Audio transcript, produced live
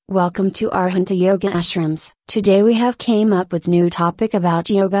Welcome to Arhanta Yoga Ashrams. Today we have came up with new topic about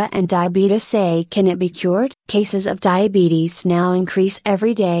yoga and diabetes. Say, can it be cured? Cases of diabetes now increase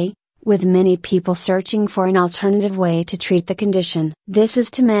every day, with many people searching for an alternative way to treat the condition. This is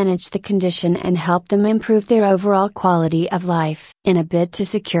to manage the condition and help them improve their overall quality of life. In a bid to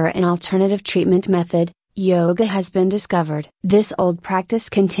secure an alternative treatment method, yoga has been discovered. This old practice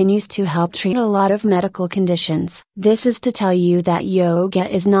continues to help treat a lot of medical conditions. This is to tell you that yoga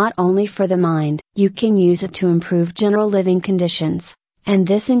is not only for the mind, you can use it to improve general living conditions. And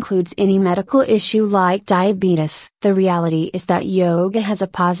this includes any medical issue like diabetes. The reality is that yoga has a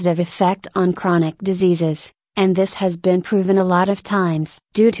positive effect on chronic diseases, and this has been proven a lot of times.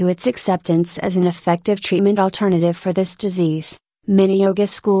 Due to its acceptance as an effective treatment alternative for this disease, many yoga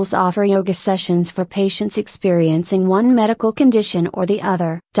schools offer yoga sessions for patients experiencing one medical condition or the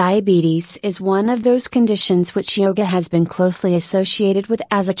other. Diabetes is one of those conditions which yoga has been closely associated with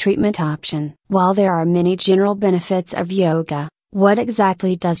as a treatment option. While there are many general benefits of yoga, what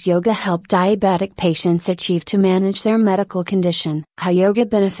exactly does yoga help diabetic patients achieve to manage their medical condition? How yoga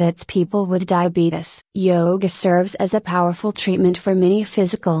benefits people with diabetes. Yoga serves as a powerful treatment for many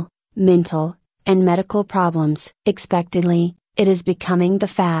physical, mental, and medical problems. Expectedly, it is becoming the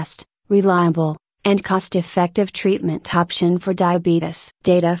fast, reliable, and cost-effective treatment option for diabetes.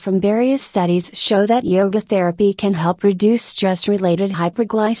 Data from various studies show that yoga therapy can help reduce stress-related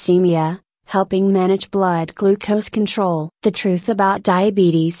hyperglycemia, helping manage blood glucose control. The truth about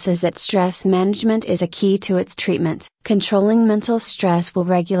diabetes is that stress management is a key to its treatment. Controlling mental stress will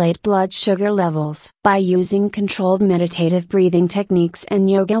regulate blood sugar levels. By using controlled meditative breathing techniques, and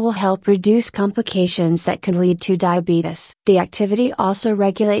yoga will help reduce complications that could lead to diabetes. The activity also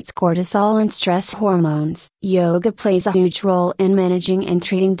regulates cortisol and stress hormones. Yoga plays a huge role in managing and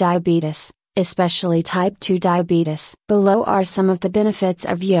treating diabetes, especially type 2 diabetes. Below are some of the benefits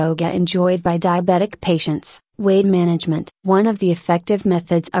of yoga enjoyed by diabetic patients. Weight management. One of the effective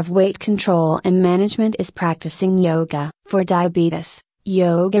methods of weight control and management is practicing yoga. For diabetes,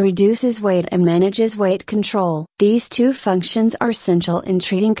 yoga reduces weight and manages weight control. These two functions are essential in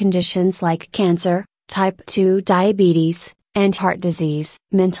treating conditions like cancer, type 2 diabetes, and heart disease.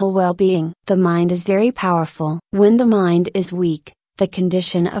 Mental well-being. The mind is very powerful. When the mind is weak, the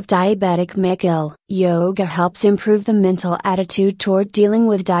condition of diabetic make ill. Yoga helps improve the mental attitude toward dealing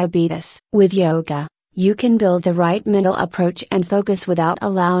with diabetes. With yoga, you can build the right mental approach and focus without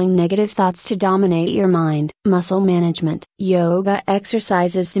allowing negative thoughts to dominate your mind. Muscle management. Yoga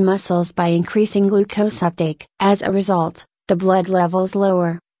exercises the muscles by increasing glucose uptake. As a result, the blood levels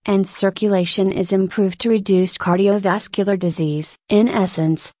lower, and circulation is improved to reduce cardiovascular disease. In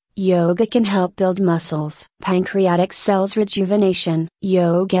essence, yoga can help build muscles. Pancreatic cells rejuvenation.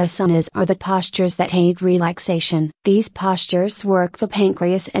 Yoga asanas are the postures that aid relaxation. These postures work the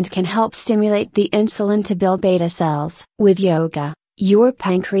pancreas and can help stimulate the insulin to build beta cells. With yoga, your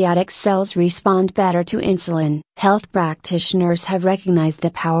pancreatic cells respond better to insulin. Health practitioners have recognized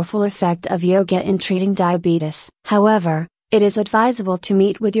the powerful effect of yoga in treating diabetes. However, it is advisable to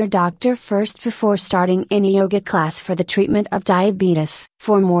meet with your doctor first before starting any yoga class for the treatment of diabetes.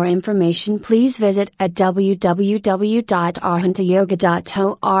 For more information, please visit at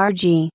www.arhantayoga.org.